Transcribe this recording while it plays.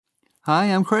Hi,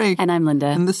 I'm Craig. And I'm Linda.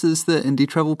 And this is the Indie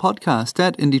Travel Podcast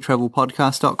at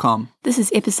indietravelpodcast.com. This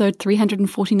is episode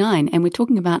 349, and we're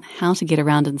talking about how to get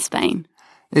around in Spain.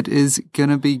 It is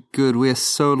going to be good. We're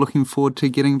so looking forward to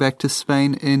getting back to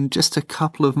Spain in just a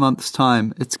couple of months'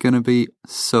 time. It's going to be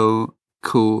so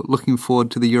cool. Looking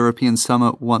forward to the European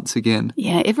summer once again.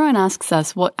 Yeah, everyone asks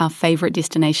us what our favourite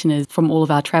destination is from all of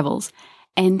our travels.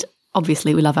 And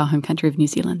obviously we love our home country of New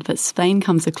Zealand, but Spain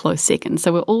comes a close second.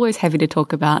 So we're always happy to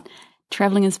talk about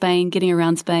travelling in Spain, getting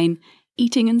around Spain,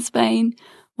 eating in Spain.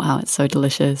 Wow, it's so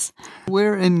delicious.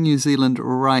 We're in New Zealand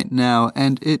right now,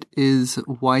 and it is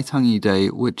Waitangi Day,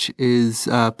 which is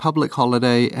a public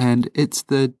holiday, and it's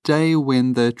the day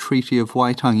when the Treaty of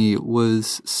Waitangi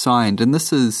was signed. And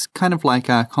this is kind of like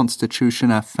our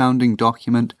constitution, our founding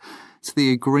document. It's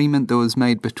the agreement that was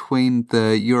made between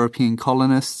the European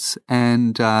colonists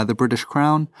and the British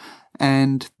Crown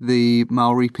and the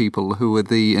Maori people, who were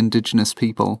the indigenous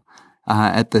people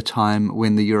at the time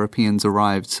when the Europeans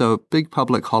arrived. So big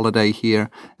public holiday here,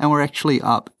 and we're actually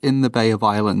up in the Bay of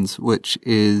Islands, which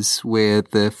is where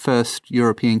the first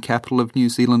European capital of New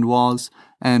Zealand was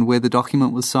and where the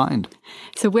document was signed.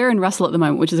 So we're in Russell at the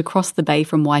moment, which is across the bay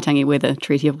from Waitangi, where the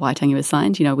Treaty of Waitangi was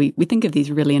signed. You know, we think of these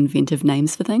really inventive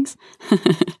names for things.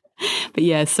 But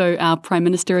yeah, so our Prime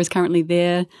Minister is currently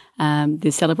there.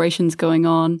 There's celebrations going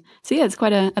on. So yeah, it's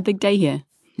quite a big day here.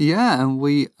 Yeah, and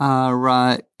we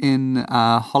are in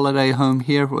a holiday home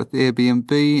here with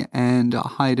Airbnb and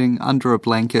hiding under a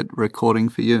blanket recording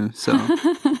for you. So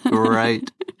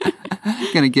great.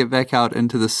 Going to get back out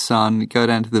into the sun, go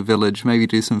down to the village, maybe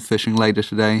do some fishing later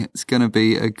today. It's going to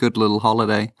be a good little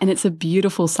holiday. And it's a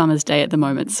beautiful summer's day at the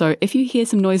moment. So if you hear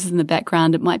some noises in the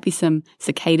background, it might be some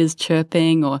cicadas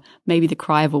chirping or maybe the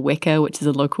cry of a weka, which is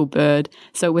a local bird.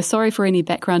 So we're sorry for any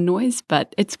background noise,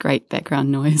 but it's great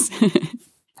background noise.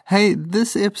 Hey,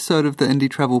 this episode of the Indie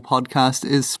Travel Podcast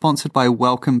is sponsored by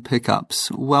Welcome Pickups.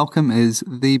 Welcome is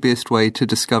the best way to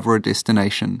discover a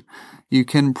destination. You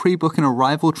can pre-book an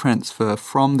arrival transfer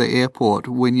from the airport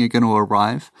when you're going to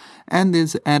arrive, and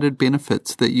there's added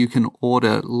benefits that you can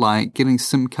order, like getting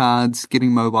SIM cards,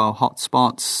 getting mobile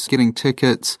hotspots, getting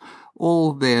tickets,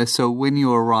 all there. So when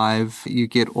you arrive, you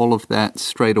get all of that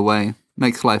straight away.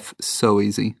 Makes life so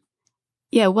easy.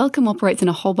 Yeah, Welcome operates in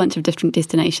a whole bunch of different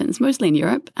destinations, mostly in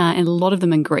Europe, and a lot of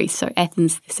them in Greece. So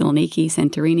Athens, Thessaloniki,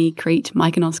 Santorini, Crete,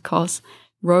 Mykonos, Kos,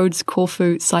 Rhodes,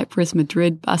 Corfu, Cyprus,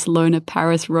 Madrid, Barcelona,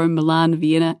 Paris, Rome, Milan,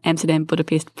 Vienna, Amsterdam,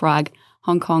 Budapest, Prague,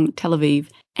 Hong Kong, Tel Aviv,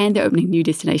 and they're opening new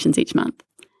destinations each month.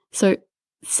 So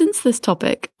since this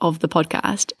topic of the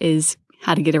podcast is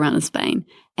how to get around in Spain,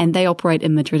 and they operate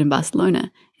in Madrid and Barcelona,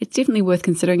 it's definitely worth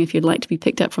considering if you'd like to be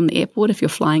picked up from the airport if you're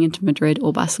flying into Madrid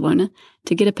or Barcelona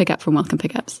to get a pickup from Welcome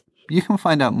Pickups. You can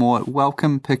find out more at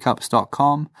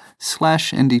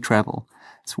welcomepickups.com/indietravel.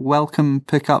 It's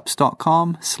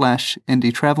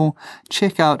welcomepickups.com/indietravel.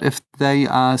 Check out if they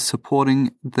are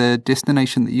supporting the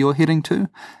destination that you're heading to,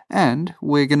 and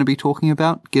we're going to be talking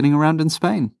about getting around in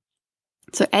Spain.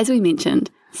 So as we mentioned,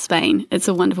 Spain, it's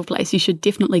a wonderful place. You should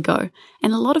definitely go.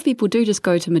 And a lot of people do just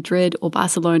go to Madrid or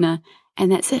Barcelona and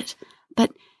that's it.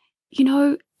 But, you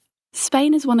know,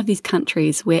 Spain is one of these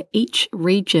countries where each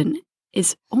region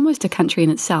is almost a country in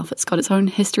itself. It's got its own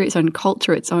history, its own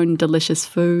culture, its own delicious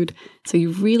food. So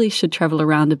you really should travel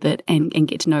around a bit and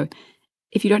get to know,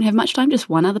 if you don't have much time, just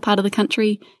one other part of the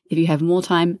country. If you have more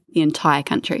time, the entire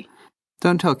country.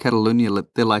 Don't tell Catalonia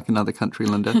they're like another country,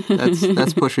 Linda.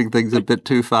 That's pushing things a bit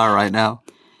too far right now.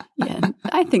 Yeah,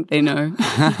 I think they know.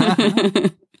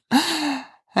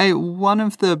 Hey, one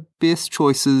of the best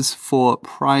choices for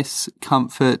price,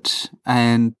 comfort,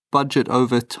 and budget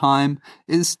over time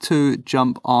is to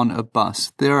jump on a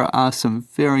bus. There are some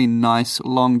very nice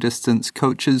long-distance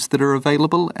coaches that are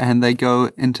available, and they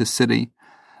go into city.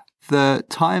 The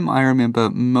time I remember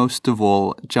most of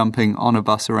all jumping on a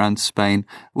bus around Spain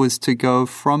was to go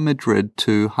from Madrid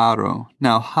to Haro.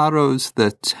 Now, Haro's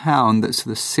the town that's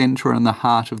the center and the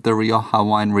heart of the Rioja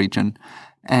wine region,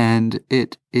 and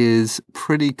it is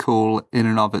pretty cool in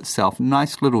and of itself.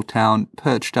 Nice little town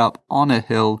perched up on a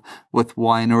hill with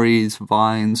wineries,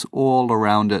 vines all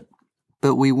around it.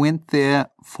 But we went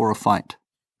there for a fight.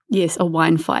 Yes, a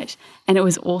wine fight, and it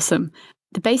was awesome.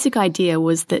 The basic idea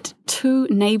was that two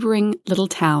neighboring little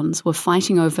towns were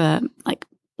fighting over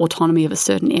autonomy of a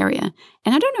certain area.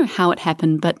 And I don't know how it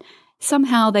happened, but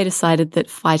somehow they decided that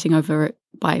fighting over it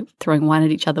by throwing wine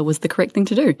at each other was the correct thing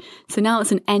to do. So now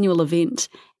it's an annual event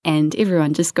and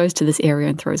everyone just goes to this area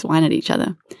and throws wine at each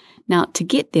other. Now, to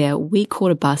get there, we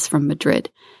caught a bus from Madrid.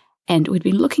 And we'd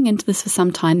been looking into this for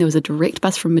some time. There was a direct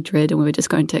bus from Madrid and we were just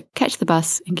going to catch the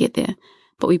bus and get there.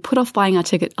 but we put off buying our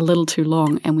ticket a little too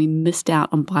long and we missed out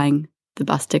on buying the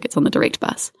bus tickets on the direct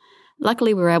bus.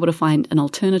 Luckily, we were able to find an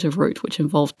alternative route which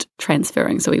involved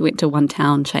transferring. So we went to one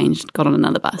town, changed, got on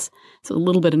another bus. So a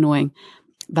little bit annoying.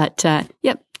 But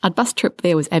our bus trip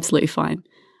there was absolutely fine.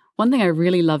 One thing I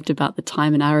really loved about the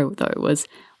time in Aru, though, was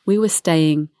we were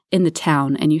staying in the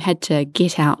town and you had to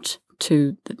get out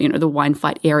to the wine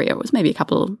fight area. It was maybe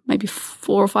 4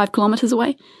 or 5 kilometres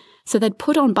away. So they'd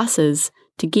put on buses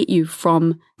to get you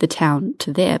from the town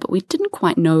to there, but we didn't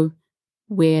quite know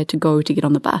where to go to get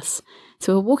on the bus.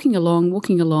 So we're walking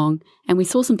along, and we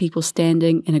saw some people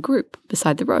standing in a group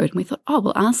beside the road. And we thought,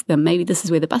 we'll ask them, maybe this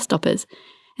is where the bus stop is.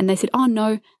 And they said,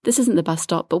 no, this isn't the bus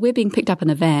stop, but we're being picked up in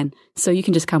a van, so you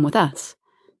can just come with us.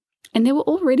 And there were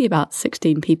already about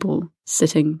 16 people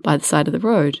sitting by the side of the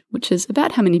road, which is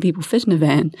about how many people fit in a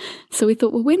van. So we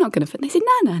thought, well, we're not going to fit. And they said,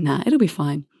 no, it'll be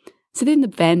fine. So then the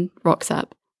van rocks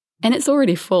up, and it's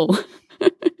already full.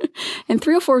 And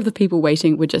 3 or 4 of the people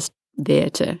waiting were just there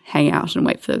to hang out and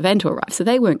wait for the van to arrive. So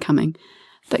they weren't coming.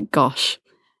 But gosh,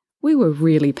 we were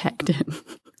really packed in.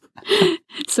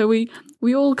 So we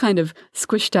all kind of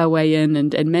squished our way in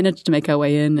and managed to make our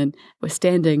way in, and we're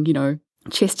standing,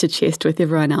 chest to chest with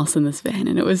everyone else in this van.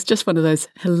 And it was just one of those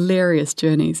hilarious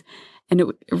journeys. And it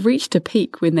reached a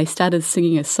peak when they started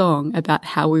singing a song about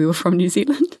how we were from New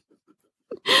Zealand.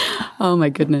 Oh my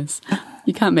goodness.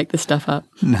 You can't make this stuff up.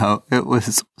 No, it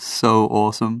was so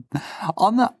awesome.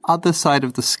 On the other side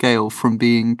of the scale from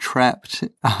being trapped,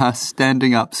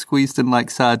 standing up, squeezed in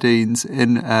like sardines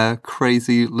in a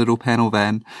crazy little panel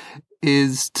van,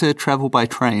 is to travel by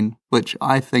train, which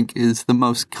I think is the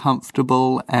most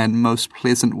comfortable and most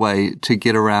pleasant way to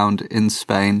get around in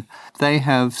Spain. They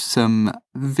have some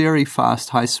very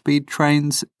fast high-speed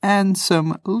trains and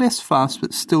some less fast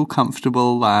but still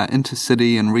comfortable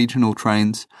intercity and regional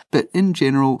trains. But in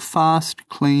general, fast,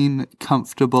 clean,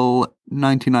 comfortable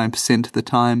 99% of the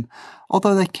time,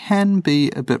 although they can be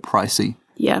a bit pricey.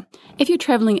 Yeah. If you're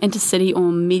traveling intercity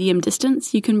or medium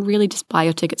distance, you can really just buy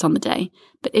your tickets on the day.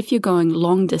 But if you're going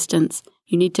long distance,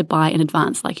 you need to buy in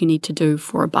advance like you need to do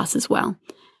for a bus as well.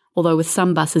 Although with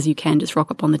some buses, you can just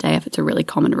rock up on the day if it's a really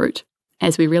common route.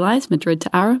 As we realised, Madrid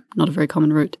to Ara, not a very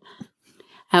common route.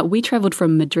 We travelled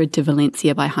from Madrid to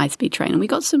Valencia by high-speed train, and we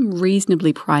got some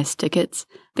reasonably priced tickets.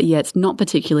 But yeah, it's not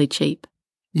particularly cheap.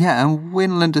 Yeah, and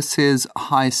when Linda says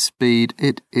high speed,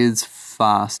 it is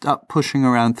fast, up pushing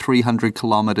around 300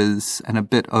 kilometers and a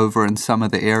bit over in some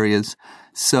of the areas.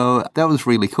 So that was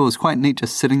really cool. It's quite neat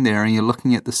just sitting there and you're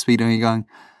looking at the speed and you're going,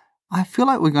 I feel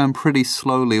like we're going pretty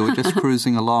slowly. We're just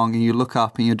cruising along, and you look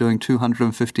up and you're doing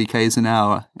 250 k's an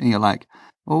hour and you're like,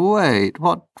 oh, wait,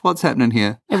 what's happening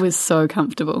here? It was so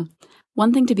comfortable.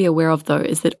 One thing to be aware of, though,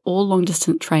 is that all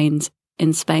long-distance trains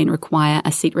in Spain require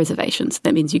a seat reservation. So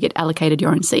that means you get allocated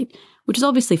your own seat, which is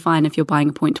obviously fine if you're buying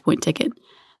a point-to-point ticket.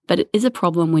 But it is a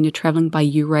problem when you're traveling by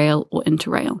Eurail or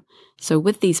Interrail. So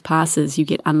with these passes, you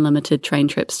get unlimited train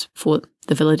trips for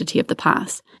the validity of the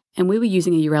pass. And we were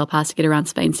using a Eurail pass to get around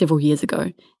Spain several years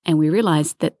ago. And we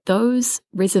realized that those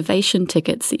reservation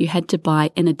tickets that you had to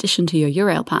buy in addition to your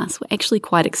Eurail pass were actually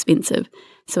quite expensive.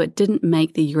 So it didn't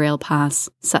make the Eurail pass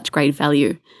such great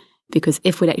value, because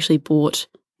if we'd actually bought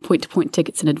point-to-point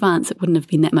tickets in advance, it wouldn't have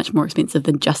been that much more expensive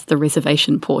than just the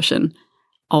reservation portion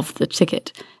of the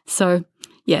ticket. So,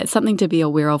 yeah, it's something to be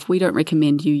aware of. We don't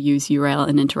recommend you use Eurail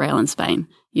and Interrail in Spain.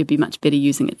 You'd be much better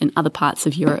using it in other parts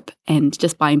of Europe and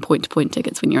just buying point-to-point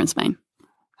tickets when you're in Spain.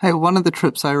 Hey, one of the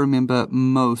trips I remember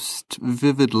most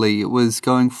vividly was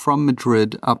going from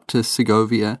Madrid up to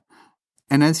Segovia.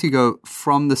 And as you go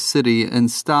from the city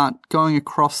and start going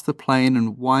across the plain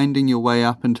and winding your way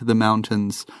up into the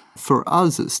mountains, for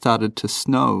us it started to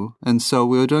snow. And so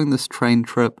we were doing this train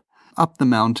trip up the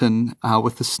mountain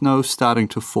with the snow starting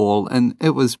to fall, and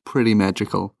it was pretty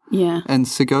magical. Yeah. And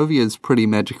Segovia is pretty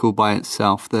magical by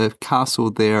itself. The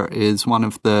castle there is one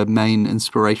of the main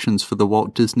inspirations for the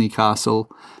Walt Disney Castle.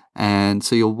 And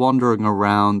so you're wandering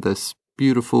around this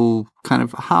beautiful kind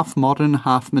of half modern,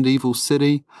 half medieval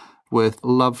city with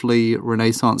lovely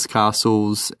Renaissance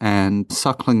castles and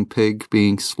suckling pig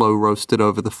being slow roasted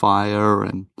over the fire.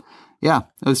 And yeah,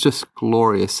 it was just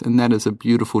glorious. And that is a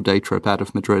beautiful day trip out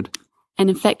of Madrid. And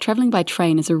in fact, traveling by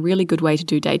train is a really good way to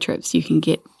do day trips. You can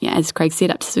get, as Craig said,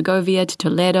 up to Segovia, to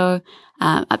Toledo,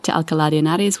 up to Alcalá de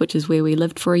Henares, which is where we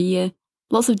lived for a year.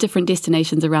 Lots of different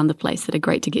destinations around the place that are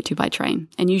great to get to by train,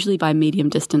 and usually by medium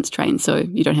distance train, so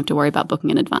you don't have to worry about booking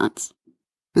in advance.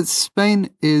 But Spain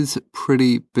is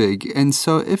pretty big, and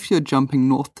so if you're jumping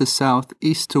north to south,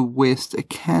 east to west, it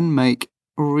can make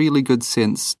really good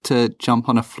sense to jump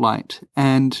on a flight.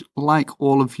 And like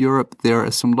all of Europe, there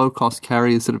are some low-cost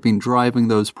carriers that have been driving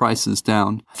those prices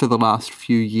down for the last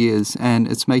few years, and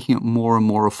it's making it more and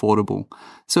more affordable.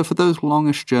 So for those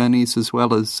longish journeys, as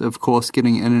well as, of course,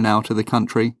 getting in and out of the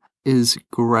country, is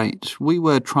great. We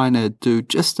were trying to do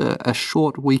just a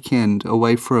short weekend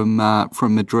away from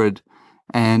Madrid.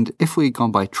 And if we'd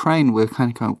gone by train, we're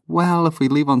kind of going, well, if we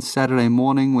leave on Saturday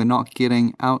morning, we're not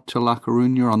getting out to La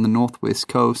Coruña on the northwest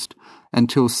coast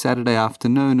until Saturday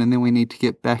afternoon, and then we need to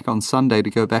get back on Sunday to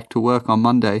go back to work on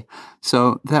Monday.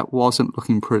 So that wasn't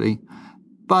looking pretty.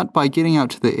 But by getting out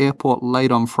to the airport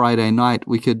late on Friday night,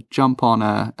 we could jump on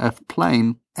a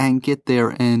plane and get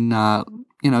there in,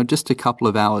 just a couple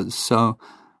of hours. So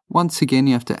once again,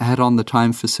 you have to add on the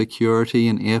time for security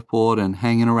and airport and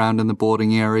hanging around in the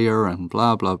boarding area and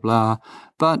blah, blah, blah.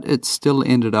 But it still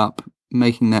ended up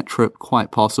making that trip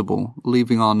quite possible,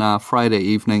 leaving on Friday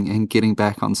evening and getting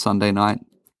back on Sunday night.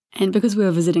 And because we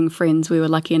were visiting friends, we were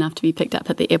lucky enough to be picked up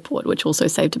at the airport, which also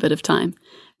saved a bit of time.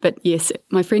 But yes,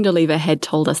 my friend Oliva had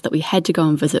told us that we had to go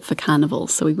and visit for Carnival.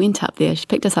 So we went up there, she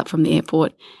picked us up from the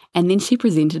airport, and then she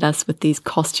presented us with these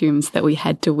costumes that we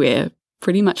had to wear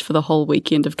pretty much for the whole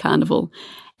weekend of Carnival.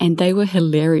 And they were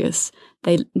hilarious.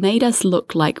 They made us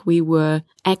look like we were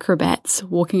acrobats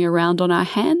walking around on our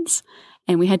hands.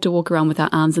 And we had to walk around with our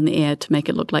arms in the air to make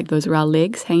it look like those were our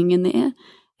legs hanging in the air.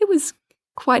 It was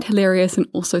quite hilarious and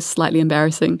also slightly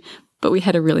embarrassing, but we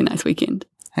had a really nice weekend.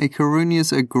 Hey,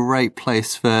 Coruña's a great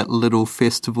place for little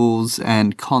festivals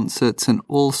and concerts and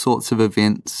all sorts of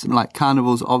events. Like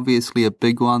Carnival's obviously a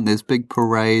big one. There's big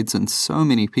parades and so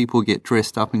many people get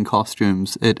dressed up in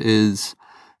costumes. It is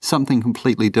something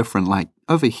completely different. Like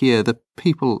over here, the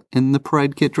people in the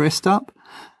parade get dressed up.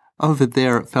 Over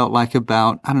there, it felt like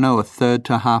about, a third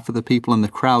to half of the people in the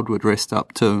crowd were dressed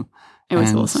up too. It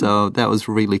was awesome. So that was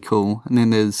really cool. And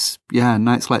then there's,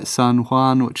 nights like San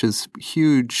Juan, which is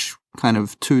huge kind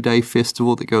of 2-day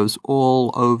festival that goes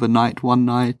all overnight one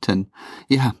night. And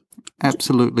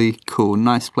absolutely cool.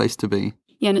 Nice place to be.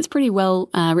 Yeah, and it's pretty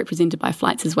well represented by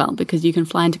flights as well, because you can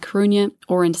fly into Coruña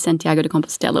or into Santiago de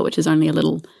Compostela, which is only a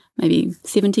little, maybe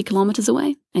 70 kilometers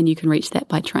away, and you can reach that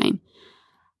by train.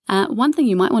 One thing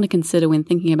you might want to consider when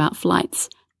thinking about flights,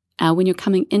 when you're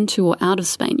coming into or out of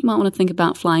Spain, you might want to think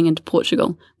about flying into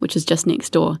Portugal, which is just next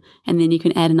door, and then you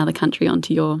can add another country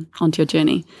onto your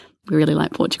journey. We really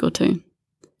like Portugal too.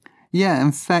 Yeah,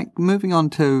 in fact, moving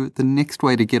on to the next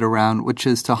way to get around, which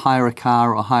is to hire a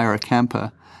car or hire a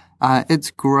camper,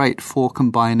 it's great for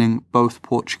combining both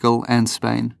Portugal and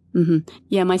Spain. Mm-hmm.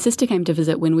 Yeah, my sister came to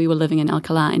visit when we were living in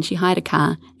Alcalá, and she hired a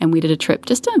car, and we did a trip,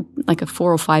 just a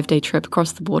 4 or 5 day trip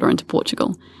across the border into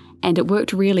Portugal. And it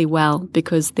worked really well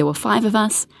because there were 5 of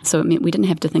us, so it meant we didn't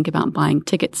have to think about buying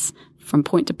tickets from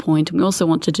point to point. And we also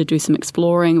wanted to do some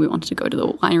exploring. We wanted to go to the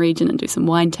wine region and do some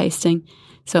wine tasting.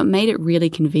 So it made it really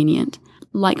convenient.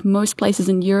 Like most places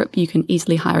in Europe, you can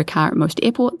easily hire a car at most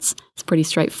airports. It's pretty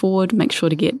straightforward. Make sure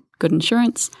to get good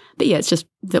insurance. But yeah, it's just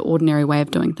the ordinary way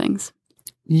of doing things.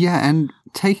 Yeah, and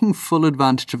taking full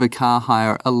advantage of a car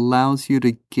hire allows you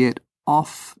to get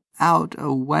out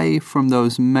away from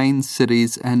those main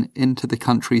cities and into the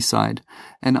countryside.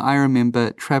 And I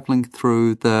remember traveling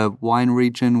through the wine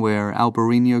region where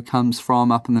Albarino comes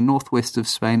from up in the northwest of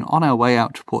Spain on our way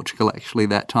out to Portugal actually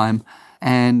that time,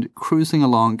 and cruising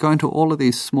along, going to all of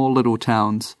these small little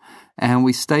towns. And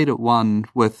we stayed at one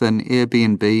with an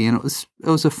Airbnb, and it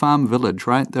was a farm village,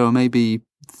 right? There were maybe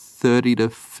 30 to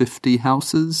 50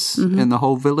 houses in the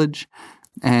whole village.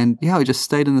 And we just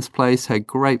stayed in this place, had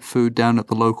great food down at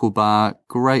the local bar,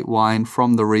 great wine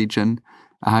from the region,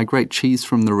 great cheese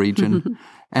from the region.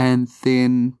 And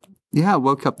then,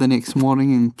 woke up the next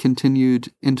morning and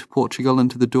continued into Portugal,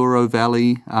 into the Douro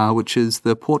Valley, which is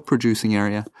the port producing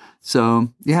area.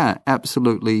 So,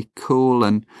 absolutely cool.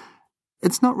 And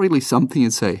it's not really something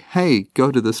you'd say, hey,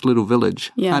 go to this little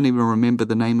village. Yeah. Can't even remember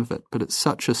the name of it, but it's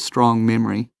such a strong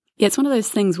memory. Yeah, it's one of those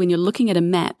things when you're looking at a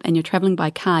map and you're traveling by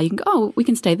car, you can go, oh, we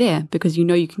can stay there because you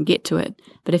know you can get to it.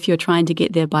 But if you're trying to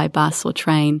get there by bus or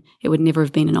train, it would never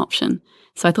have been an option.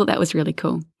 So I thought that was really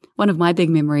cool. One of my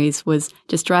big memories was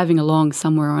just driving along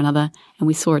somewhere or another and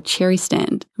we saw a cherry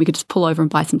stand. We could just pull over and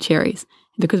buy some cherries.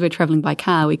 And because we're traveling by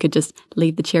car, we could just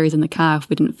leave the cherries in the car if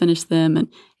we didn't finish them. And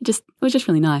it was just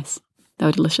really nice. They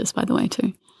were delicious, by the way,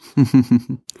 too.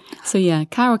 So yeah,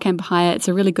 car or camper hire, it's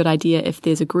a really good idea if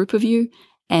there's a group of you.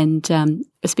 And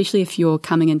especially if you're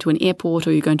coming into an airport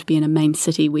or you're going to be in a main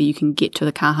city where you can get to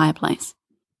the car hire place.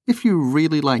 if you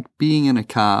really like being in a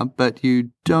car, but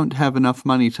you don't have enough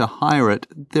money to hire it,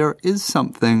 there is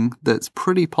something that's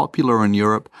pretty popular in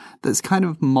Europe that's kind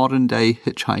of modern-day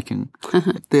hitchhiking.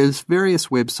 There's various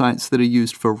websites that are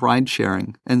used for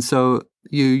ride-sharing, and so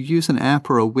you use an app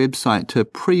or a website to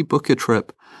pre-book a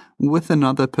trip with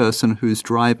another person who's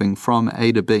driving from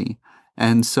A to B.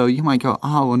 And so you might go,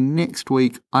 well, next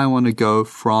week I want to go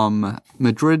from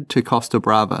Madrid to Costa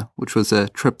Brava, which was a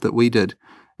trip that we did.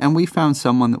 And we found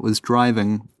someone that was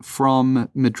driving from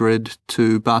Madrid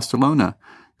to Barcelona.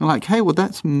 You're like, hey, well,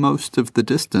 that's most of the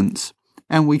distance.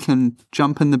 And we can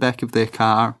jump in the back of their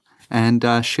car and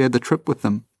share the trip with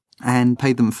them and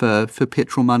pay them for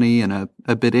petrol money and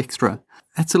a bit extra.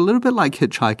 It's a little bit like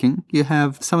hitchhiking. You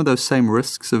have some of those same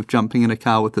risks of jumping in a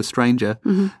car with a stranger,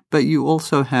 but you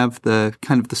also have the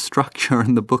kind of the structure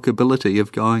and the bookability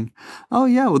of going, oh,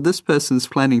 yeah, well, this person's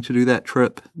planning to do that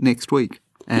trip next week.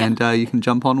 And you can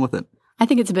jump on with it. I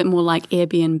think it's a bit more like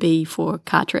Airbnb for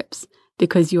car trips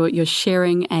because you're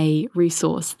sharing a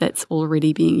resource that's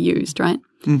already being used, right?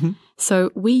 Mm-hmm.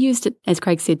 So we used it, as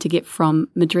Craig said, to get from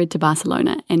Madrid to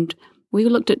Barcelona. And we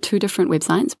looked at 2 different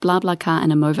websites, BlaBlaCar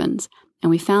and Amovins. And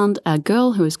we found a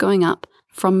girl who was going up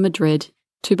from Madrid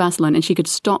to Barcelona, and she could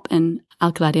stop in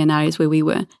Alcalá de Henares where we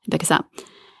were and pick us up.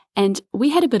 And we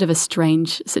had a bit of a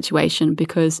strange situation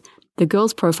because the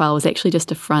girl's profile was actually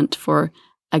just a front for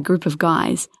a group of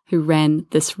guys who ran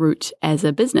this route as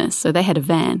a business. So they had a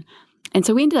van. And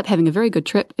so we ended up having a very good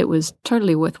trip. It was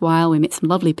totally worthwhile. We met some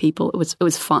lovely people. It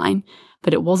was fine,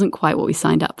 but it wasn't quite what we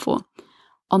signed up for.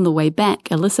 On the way back,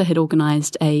 Alyssa had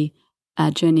organized a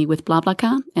journey with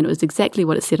BlaBlaCar, and it was exactly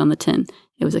what it said on the tin.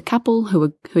 It was a couple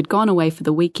who had gone away for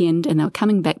the weekend, and they were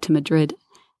coming back to Madrid,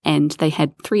 and they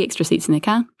had 3 extra seats in their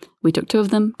car. We took 2 of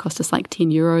them, cost us like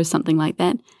 €10, something like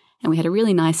that, and we had a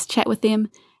really nice chat with them,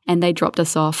 and they dropped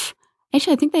us off.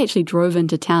 Actually, I think they actually drove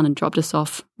into town and dropped us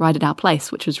off right at our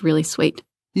place, which was really sweet.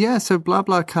 Yeah, so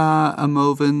BlaBlaCar,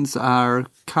 Amovins are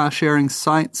car-sharing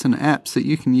sites and apps that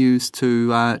you can use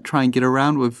to try and get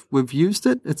around. We've used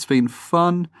it. It's been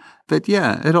fun. But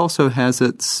yeah, it also has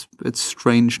its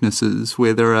strangenesses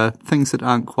where there are things that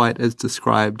aren't quite as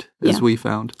described as we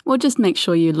found. Well, just make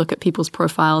sure you look at people's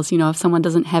profiles. You know, if someone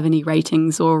doesn't have any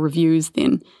ratings or reviews,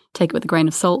 then take it with a grain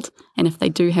of salt. And if they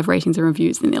do have ratings and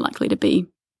reviews, then they're likely to be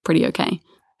pretty okay.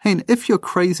 Hey, and if you're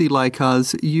crazy like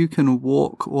us, you can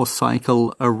walk or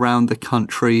cycle around the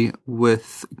country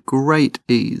with great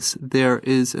ease. There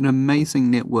is an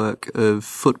amazing network of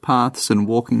footpaths and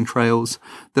walking trails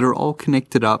that are all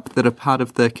connected up that are part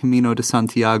of the Camino de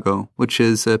Santiago, which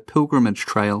is a pilgrimage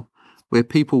trail where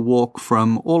people walk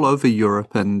from all over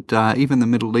Europe and even the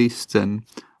Middle East and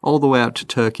all the way out to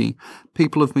Turkey.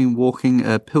 People have been walking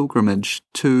a pilgrimage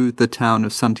to the town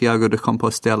of Santiago de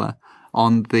Compostela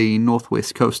on the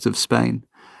northwest coast of Spain.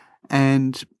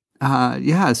 And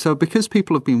so because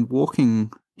people have been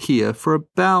walking here for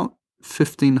about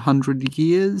 1,500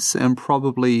 years and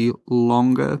probably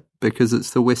longer because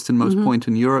it's the westernmost point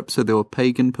in Europe, so there were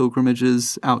pagan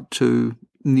pilgrimages out to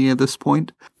near this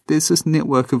point, there's this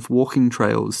network of walking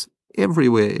trails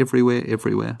everywhere.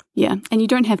 Yeah, and you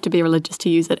don't have to be religious to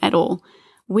use it at all.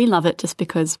 We love it just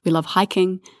because we love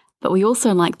hiking, but we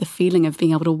also like the feeling of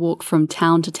being able to walk from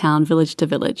town to town, village to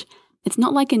village. It's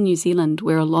not like in New Zealand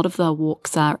where a lot of the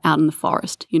walks are out in the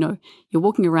forest. You know, you're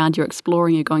walking around, you're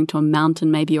exploring, you're going to a mountain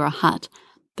maybe or a hut.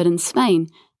 But in Spain,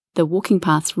 the walking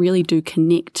paths really do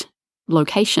connect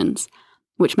locations,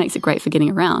 which makes it great for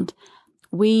getting around.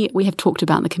 We have talked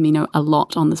about the Camino a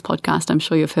lot on this podcast. I'm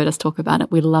sure you've heard us talk about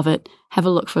it. We love it. Have a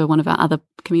look for one of our other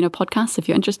Camino podcasts if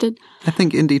you're interested. I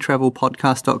think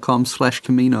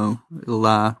indietravelpodcast.com/Camino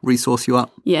will resource you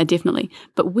up. Yeah, definitely.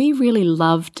 But we really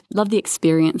loved the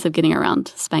experience of getting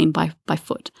around Spain by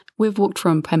foot. We've walked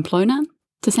from Pamplona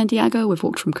to Santiago. We've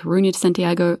walked from Coruña to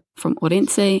Santiago, from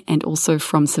Orense, and also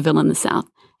from Seville in the south.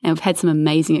 And we've had some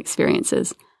amazing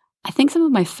experiences. I think some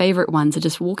of my favorite ones are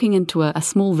just walking into a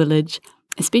small village,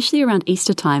 especially around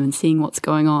Easter time and seeing what's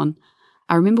going on.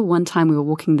 I remember one time we were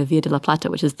walking the Via de la Plata,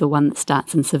 which is the one that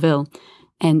starts in Seville,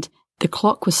 and the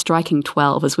clock was striking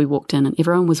 12 as we walked in, and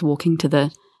everyone was walking to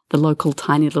the local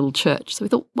tiny little church. So we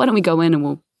thought, why don't we go in and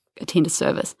we'll attend a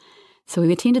service? So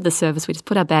we attended the service. We just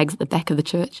put our bags at the back of the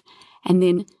church, and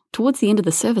then towards the end of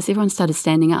the service, everyone started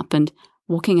standing up and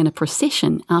walking in a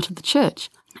procession out of the church.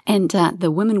 And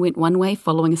the women went one way,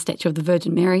 following a statue of the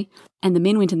Virgin Mary, and the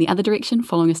men went in the other direction,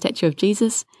 following a statue of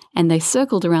Jesus, and they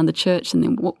circled around the church and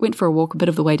then went for a walk a bit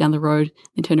of the way down the road,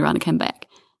 then turned around and came back.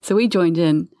 So we joined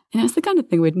in, and it was the kind of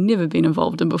thing we'd never been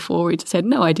involved in before. We just had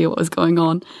no idea what was going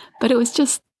on, but it was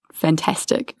just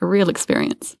fantastic, a real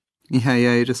experience. Yeah,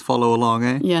 you just follow along,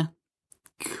 eh? Yeah.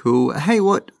 Cool. Hey,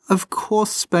 of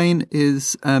course, Spain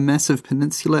is a massive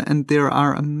peninsula and there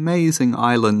are amazing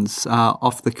islands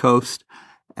off the coast.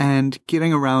 And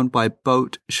getting around by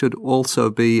boat should also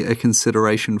be a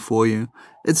consideration for you.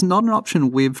 It's not an option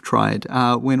we've tried.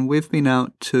 When we've been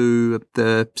out to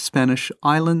the Spanish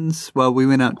islands, well, we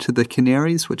went out to the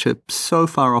Canaries, which are so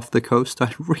far off the coast.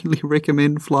 I really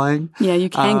recommend flying. Yeah, you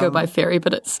can go by ferry,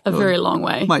 but it's a very long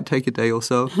way. Might take a day or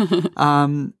so.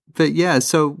 But yeah,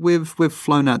 so we've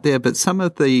flown out there. But some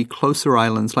of the closer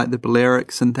islands, like the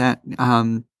Balearics and that,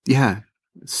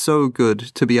 so good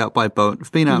to be out by boat.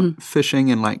 I've been out fishing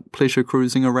and like pleasure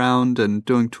cruising around and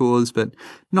doing tours, but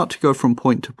not to go from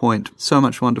point to point. So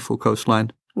much wonderful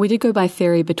coastline. We did go by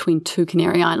ferry between 2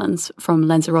 Canary Islands from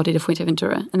Lanzarote to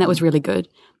Fuerteventura, and that was really good.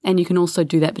 And you can also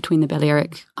do that between the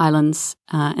Balearic Islands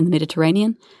and the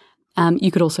Mediterranean.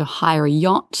 You could also hire a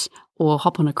yacht or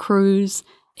hop on a cruise.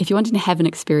 If you wanted to have an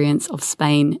experience of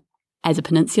Spain as a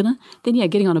peninsula, then yeah,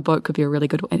 getting on a boat could be a really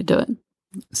good way to do it.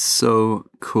 So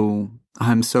cool.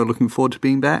 I'm so looking forward to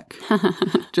being back.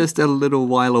 Just a little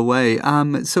while away.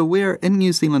 So we're in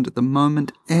New Zealand at the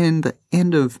moment, and the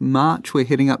end of March we're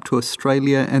heading up to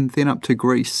Australia and then up to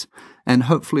Greece. And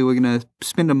hopefully we're going to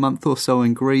spend a month or so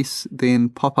in Greece, then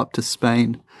pop up to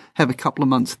Spain, have a couple of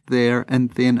months there,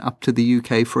 and then up to the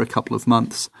UK for a couple of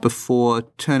months before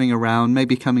turning around,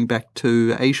 maybe coming back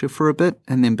to Asia for a bit,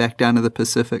 and then back down to the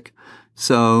Pacific.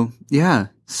 So yeah,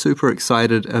 super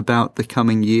excited about the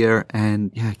coming year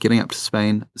and yeah, getting up to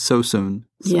Spain so soon.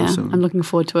 I'm looking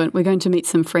forward to it. We're going to meet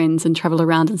some friends and travel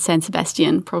around in San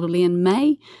Sebastian probably in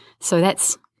May. So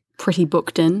that's pretty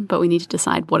booked in, but we need to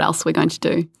decide what else we're going to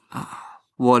do.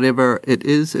 Whatever it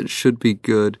is, it should be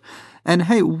good. And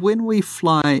hey, when we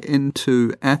fly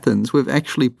into Athens, we've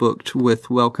actually booked with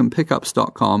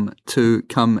welcomepickups.com to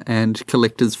come and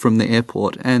collect us from the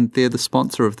airport, and they're the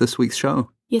sponsor of this week's show.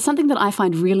 Yeah, something that I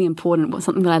find really important,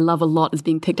 something that I love a lot, is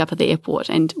being picked up at the airport.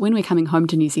 And when we're coming home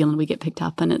to New Zealand, we get picked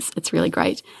up and it's really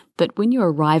great. But when you're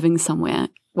arriving somewhere,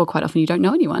 well, quite often you don't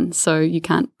know anyone, so you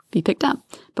can't be picked up.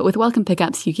 But with Welcome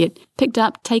Pickups, you get picked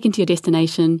up, taken to your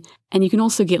destination, and you can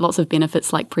also get lots of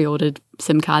benefits like pre-ordered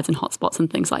SIM cards and hotspots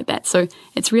and things like that. So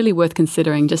it's really worth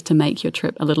considering just to make your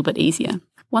trip a little bit easier.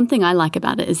 One thing I like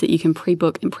about it is that you can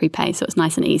pre-book and prepay, so it's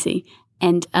nice and easy.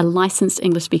 And a licensed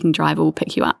English-speaking driver will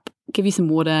pick you up, give you some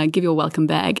water, give you a welcome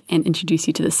bag, and introduce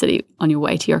you to the city on your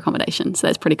way to your accommodation. So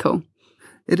that's pretty cool.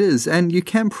 It is, and you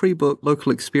can pre-book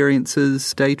local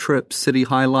experiences, day trips, city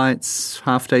highlights,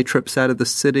 half-day trips out of the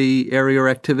city, area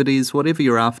activities, whatever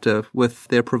you're after with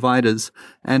their providers,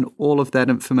 and all of that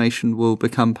information will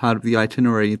become part of the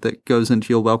itinerary that goes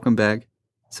into your welcome bag.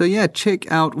 So yeah,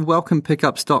 check out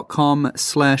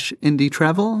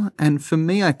welcomepickups.com/indietravel. And for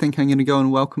me, I think I'm going to go and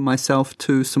welcome myself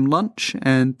to some lunch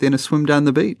and then a swim down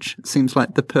the beach. It seems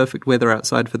like the perfect weather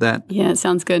outside for that. Yeah, it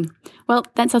sounds good. Well,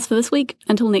 that's us for this week.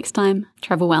 Until next time,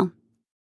 travel well.